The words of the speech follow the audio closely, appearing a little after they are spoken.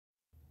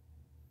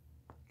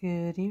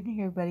Good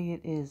evening, everybody.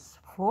 It is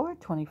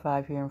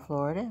 4:25 here in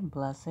Florida, and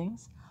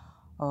blessings.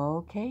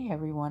 Okay,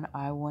 everyone,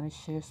 I want to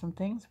share some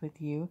things with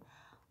you.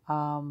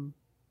 Um,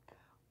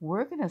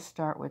 we're going to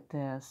start with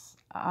this.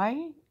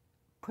 I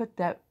put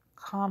that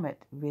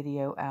Comet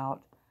video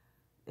out.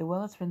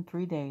 Well, it's been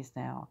 3 days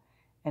now,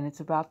 and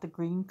it's about the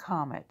green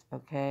comet,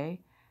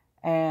 okay?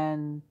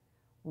 And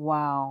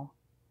wow,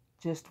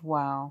 just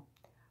wow.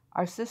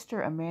 Our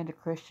sister Amanda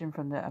Christian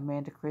from the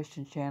Amanda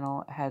Christian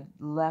channel had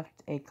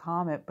left a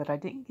comment, but I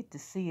didn't get to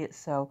see it,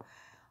 so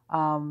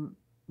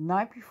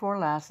night before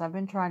last, I've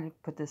been trying to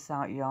put this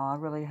out, y'all. I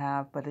really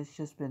have, but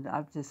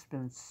I've just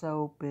been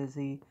so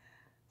busy,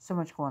 so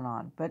much going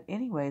on. But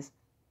anyways,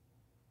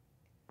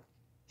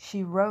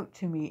 she wrote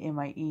to me in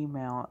my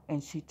email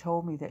and she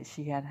told me that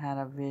she had had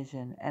a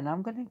vision. And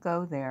I'm going to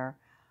go there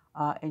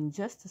in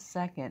just a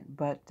second.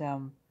 But,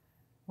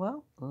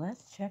 well,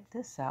 let's check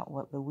this out,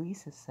 what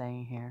Louise is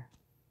saying here.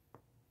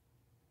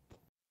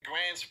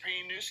 Grand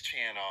Supreme News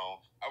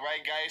Channel.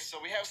 Alright guys, so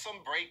we have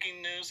some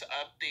breaking news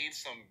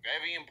updates, some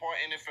very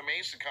important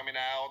information coming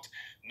out.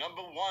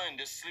 Number one,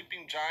 the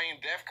sleeping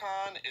giant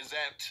Defcon is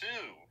at 2,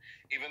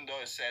 even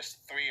though it says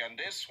 3 on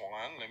this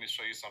one. Let me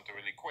show you something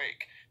really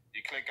quick.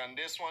 You click on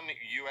this one,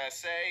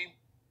 USA,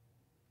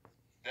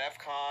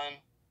 Defcon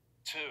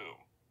 2.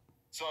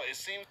 So it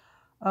seems...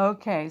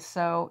 Okay,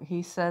 so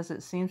he says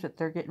it seems that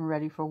they're getting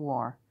ready for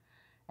war.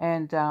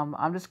 And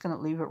I'm just going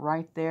to leave it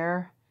right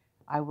there.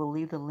 I will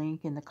leave the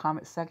link in the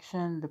comment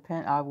section.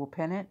 I will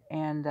pin it.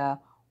 And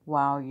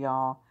wow,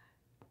 y'all,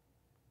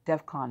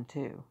 Defcon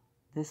 2.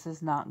 This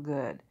is not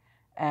good.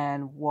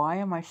 And why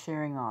am I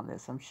sharing all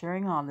this? I'm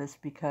sharing all this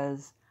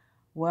because,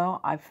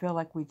 well, I feel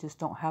like we just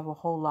don't have a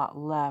whole lot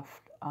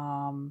left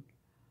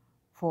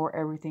for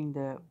everything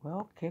to,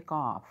 well, kick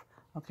off.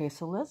 Okay,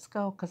 so let's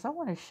go, because I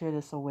want to share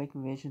this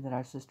awakened vision that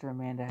our sister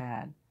Amanda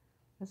had.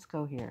 Let's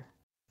go here.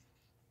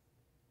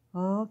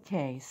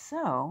 Okay,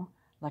 so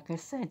like I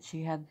said,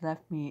 she had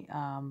left me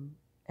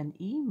an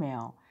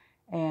email,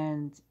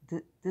 and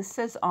this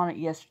says on it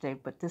yesterday,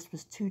 but this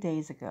was 2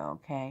 days ago.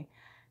 Okay,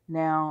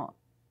 now,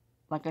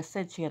 like I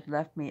said, she had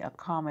left me a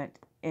comment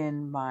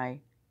in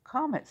my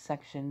comment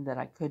section that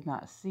I could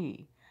not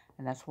see,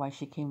 and that's why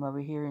she came over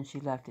here and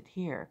she left it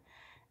here.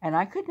 And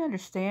I couldn't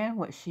understand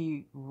what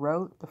she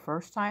wrote the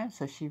first time,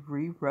 so she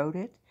rewrote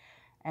it,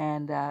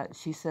 and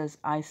she says,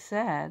 I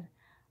said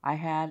I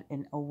had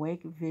an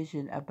awake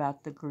vision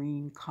about the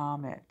green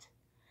comet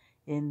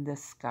in the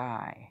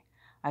sky.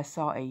 I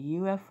saw a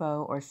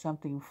UFO or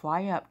something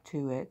fly up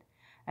to it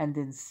and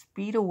then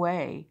speed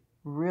away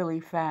really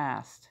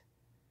fast.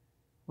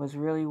 Was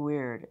really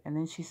weird. And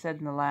then she said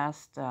in the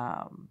last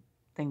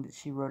thing that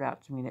she wrote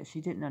out to me that she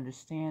didn't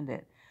understand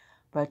it.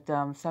 But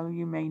some of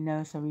you may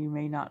know, some of you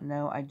may not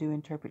know. I do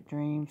interpret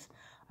dreams.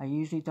 I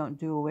usually don't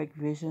do awake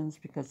visions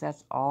because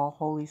that's all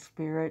Holy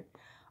Spirit.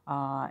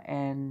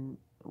 And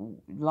a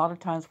lot of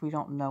times we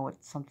don't know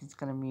what something's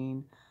going to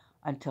mean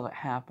until it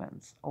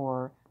happens,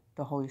 or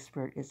the Holy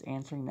Spirit is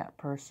answering that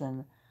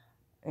person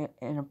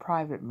in a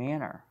private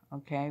manner,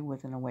 okay,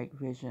 with an awake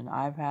vision.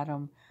 I've had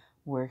them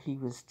where he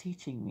was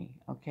teaching me,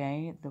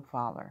 okay, the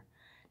Father.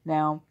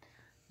 Now,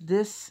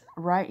 this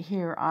right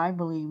here, I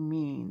believe,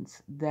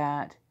 means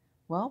that,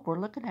 well, we're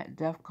looking at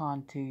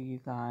Defcon 2, you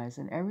guys,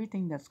 and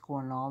everything that's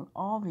going on,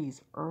 all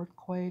these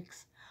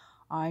earthquakes.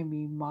 I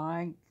mean,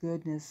 my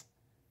goodness,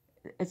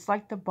 it's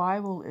like the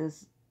Bible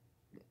is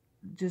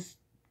just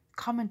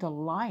coming to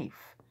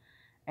life.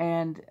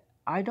 And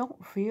I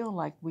don't feel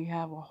like we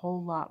have a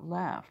whole lot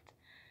left.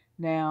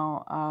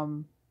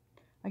 Now,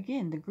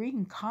 again, the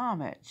Green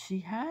Comet, she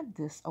had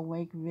this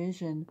awake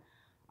vision,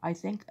 I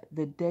think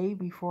the day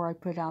before I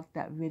put out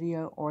that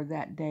video, or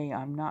that day,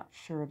 I'm not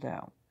sure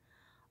though.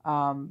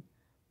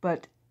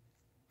 But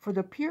for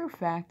the pure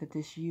fact that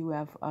this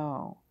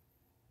UFO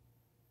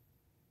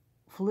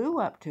flew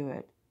up to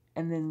it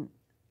and then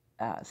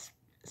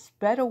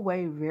sped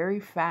away very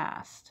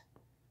fast,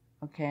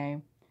 okay,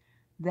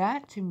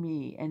 that to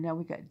me, and now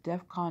we got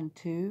Defcon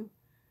 2,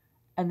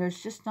 and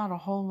there's just not a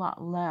whole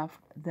lot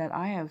left that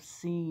I have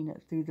seen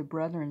through the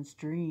Brethren's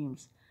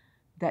dreams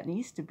that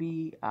needs to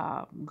be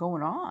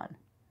going on.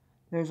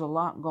 There's a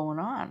lot going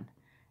on.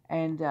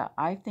 And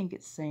I think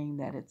it's saying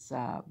that it's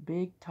a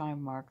big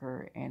time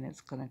marker and it's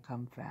going to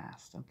come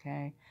fast,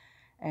 okay?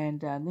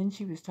 And then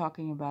she was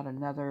talking about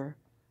another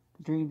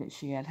dream that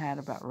she had had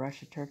about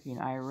Russia, Turkey,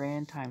 and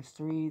Iran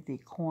 ×3. The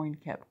coin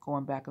kept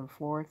going back and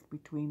forth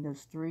between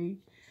those three.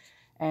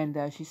 And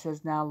she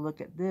says, now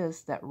look at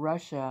this, that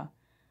Russia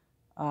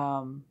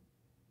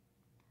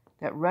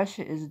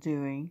is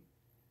doing.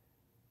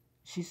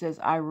 She says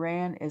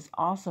Iran is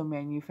also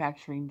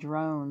manufacturing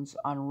drones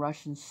on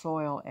Russian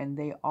soil, and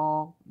they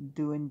all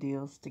doing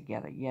deals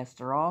together. Yes,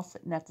 they're all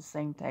sitting at the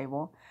same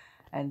table,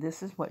 and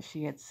this is what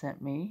she had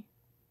sent me.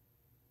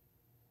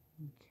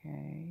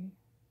 Okay.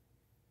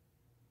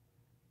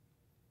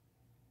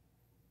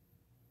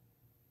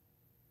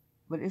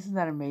 But isn't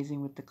that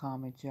amazing with the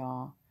comments,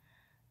 y'all?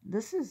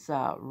 This is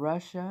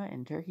Russia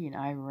and Turkey and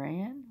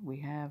Iran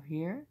we have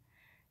here.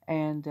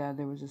 And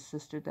there was a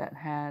sister that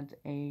had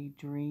a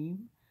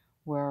dream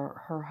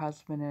where her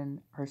husband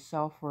and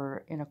herself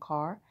were in a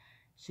car.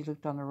 She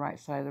looked on the right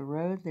side of the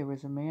road. There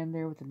was a man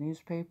there with a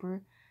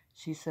newspaper.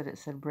 She said it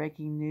said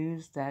breaking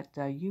news that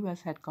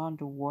U.S. had gone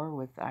to war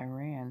with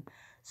Iran.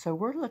 So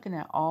we're looking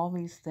at all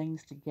these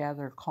things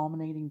together,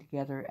 culminating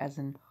together as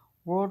in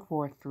World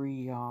War III,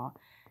 y'all.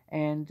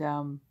 And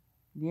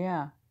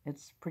yeah,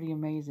 it's pretty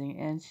amazing.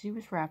 And she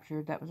was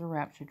raptured. That was a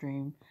rapture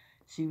dream.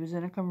 She was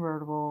in a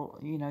convertible.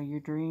 You know, your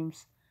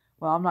dreams.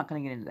 Well, I'm not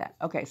going to get into that.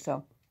 Okay,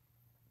 so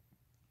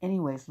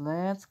anyways,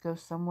 let's go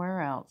somewhere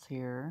else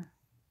here.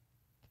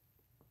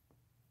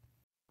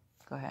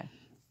 Go ahead.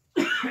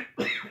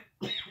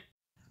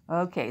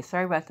 Okay,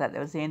 sorry about that.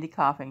 That was Andy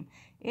coughing.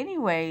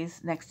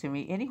 Anyways, next to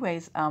me.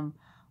 Anyways,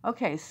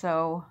 okay,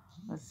 so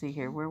let's see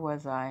here. Where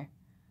was I?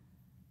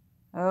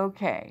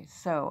 Okay,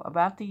 so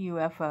about the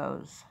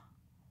UFOs.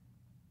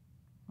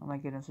 Oh my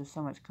goodness, there's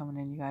so much coming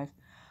in, you guys.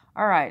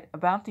 All right,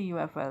 about the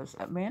UFOs.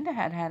 Amanda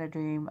had had a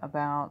dream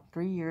about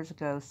 3 years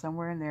ago,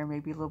 somewhere in there,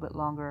 maybe a little bit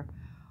longer,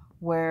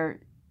 where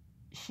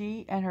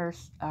she and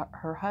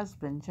her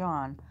husband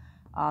John,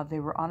 they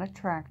were on a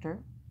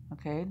tractor.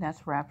 Okay,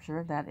 that's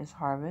rapture. That is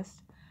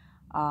harvest.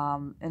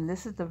 And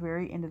this is the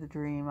very end of the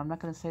dream. I'm not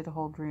going to say the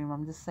whole dream.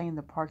 I'm just saying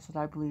the parts that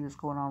I believe is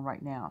going on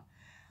right now.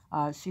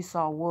 She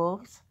saw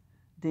wolves.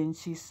 Then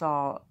she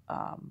saw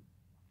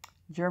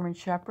German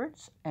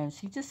shepherds, and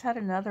she just had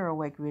another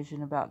awake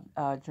vision about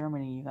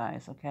Germany, you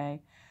guys.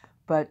 Okay,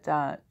 but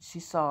she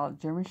saw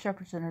German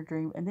shepherds in her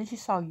dream, and then she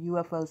saw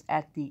UFOs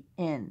at the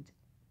end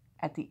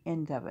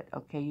of it,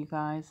 okay, you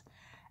guys?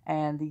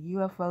 And the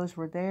UFOs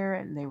were there,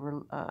 and they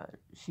were,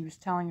 she was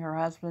telling her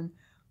husband,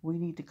 we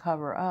need to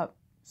cover up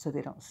so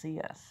they don't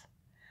see us.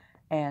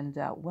 And,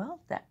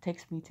 well, that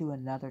takes me to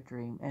another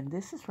dream. And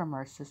this is from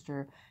our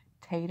sister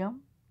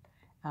Tatum.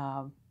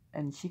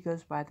 And she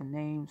goes by the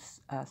name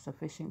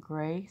Sufficient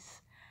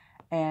Grace.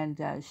 And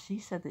she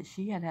said that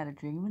she had had a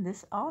dream, and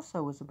this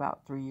also was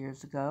about 3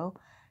 years ago,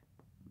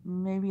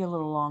 maybe a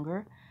little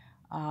longer,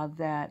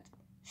 that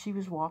she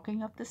was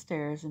walking up the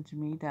stairs, and to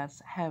me,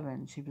 that's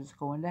heaven. She was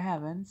going to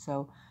heaven.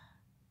 So,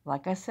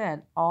 like I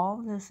said,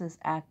 all this is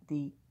at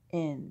the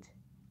end,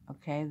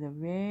 okay? The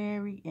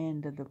very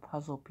end of the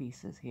puzzle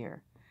pieces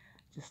here,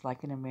 just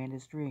like in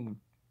Amanda's dream.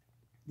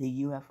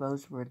 The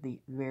UFOs were the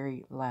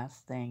very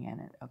last thing in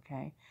it,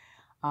 okay?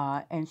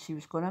 And she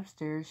was going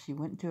upstairs. She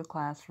went into a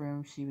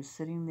classroom. She was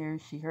sitting there.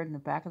 She heard in the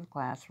back of the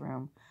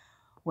classroom,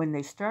 when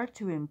they start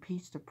to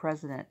impeach the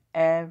president,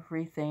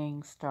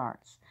 everything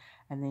starts.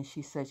 And then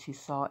she said she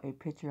saw a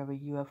picture of a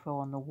UFO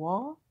on the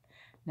wall.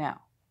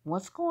 Now,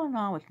 what's going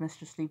on with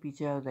Mr. Sleepy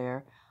Joe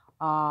there?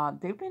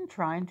 They've been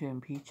trying to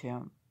impeach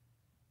him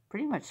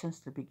pretty much since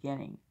the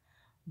beginning.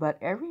 But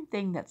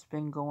everything that's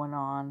been going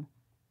on,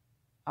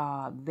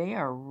 they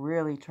are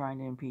really trying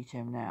to impeach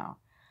him now.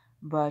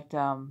 But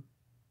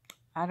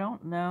I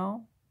don't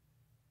know.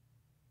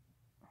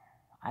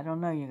 I don't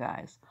know, you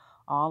guys.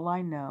 All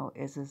I know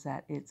is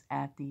that it's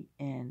at the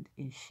end,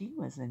 and she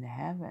was in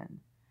heaven.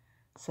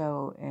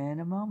 So in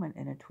a moment,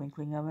 in a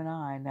twinkling of an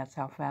eye, and that's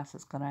how fast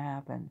it's going to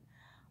happen.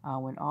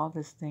 When all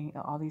these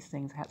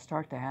things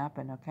start to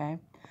happen. Okay.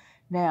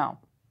 Now,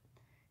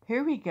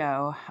 here we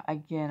go.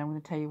 Again, I'm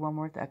going to tell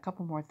you a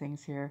couple more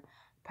things here.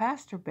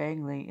 Pastor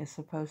Bagley is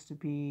supposed to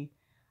be.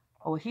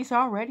 Oh, he's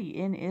already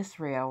in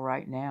Israel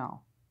right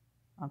now.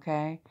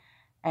 Okay,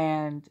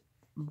 and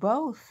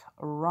both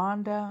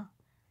Rhonda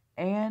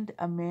and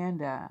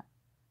Amanda,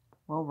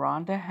 well,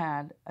 Rhonda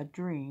had a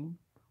dream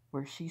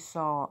where she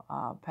saw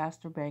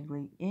Pastor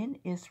Bagley in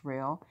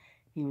Israel.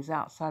 He was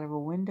outside of a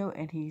window,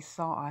 and he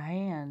saw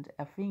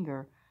a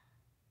finger.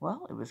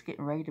 Well, it was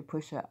getting ready to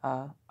push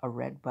a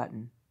red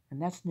button.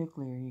 And that's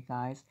nuclear, you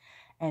guys.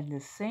 And the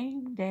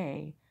same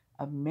day,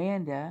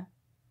 Amanda,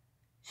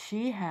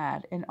 she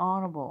had an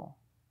audible,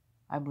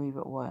 I believe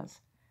it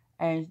was.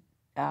 And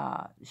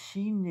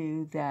she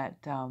knew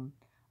that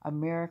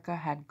America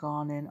had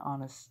gone in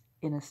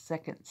in a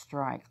second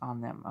strike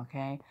on them,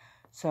 okay?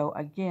 So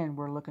again,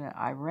 we're looking at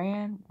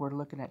Iran, we're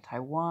looking at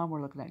Taiwan,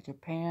 we're looking at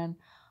Japan,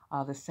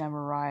 the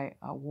samurai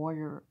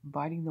warrior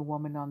biting the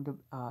woman on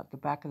the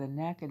back of the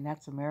neck, and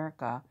that's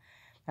America.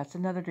 That's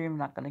another dream I'm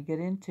not going to get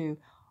into.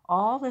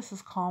 All this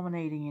is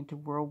culminating into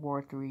World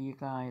War III, you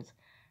guys.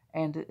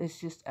 And it's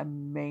just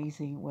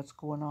amazing what's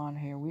going on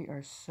here. We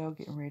are so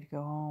getting ready to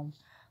go home.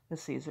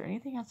 Let's see, is there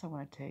anything else I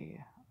want to tell you?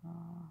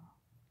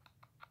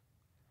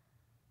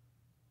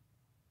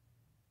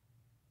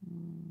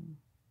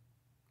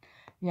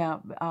 Yeah,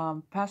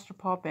 Pastor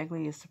Paul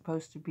Begley is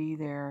supposed to be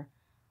there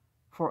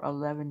for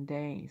 11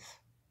 days.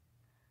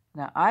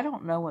 Now, I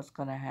don't know what's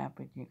going to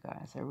happen, you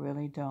guys. I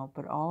really don't.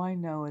 But all I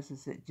know is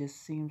it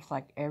just seems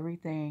like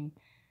everything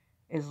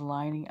is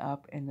lining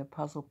up and the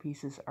puzzle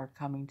pieces are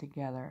coming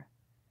together.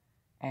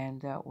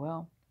 And,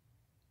 well,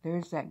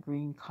 there's that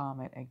green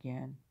comet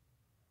again.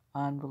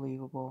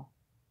 Unbelievable.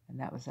 And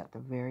that was at the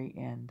very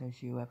end, those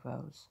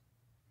UFOs.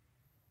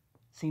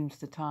 Seems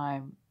the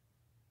time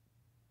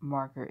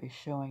marker is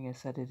showing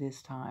us that it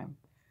is time.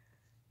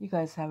 You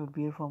guys have a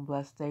beautiful and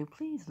blessed day.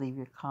 Please leave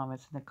your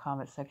comments in the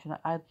comment section.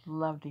 I'd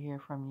love to hear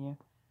from you.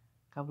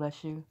 God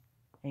bless you.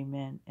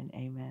 Amen and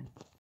amen.